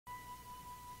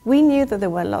We knew that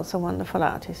there were lots of wonderful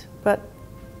artists, but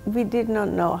we did not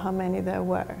know how many there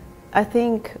were. I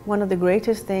think one of the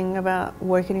greatest things about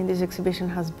working in this exhibition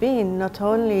has been not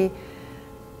only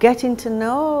getting to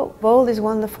know all this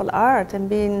wonderful art and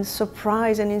being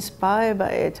surprised and inspired by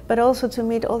it, but also to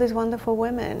meet all these wonderful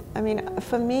women. I mean,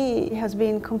 for me, it has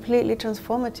been completely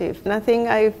transformative. And I think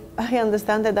I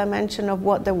understand the dimension of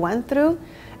what they went through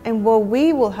and what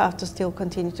we will have to still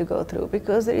continue to go through,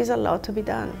 because there is a lot to be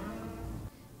done.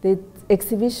 The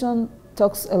exhibition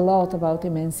talks a lot about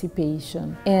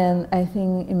emancipation, and I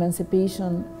think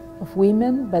emancipation of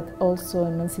women, but also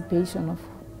emancipation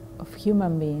of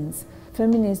human beings.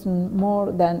 Feminism,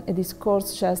 more than a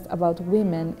discourse just about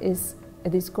women, is a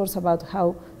discourse about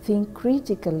how think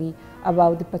critically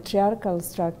about the patriarchal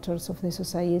structures of the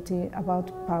society,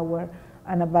 about power,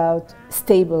 and about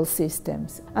stable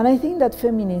systems. And I think that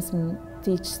feminism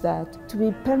teaches that, to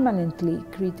be permanently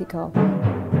critical.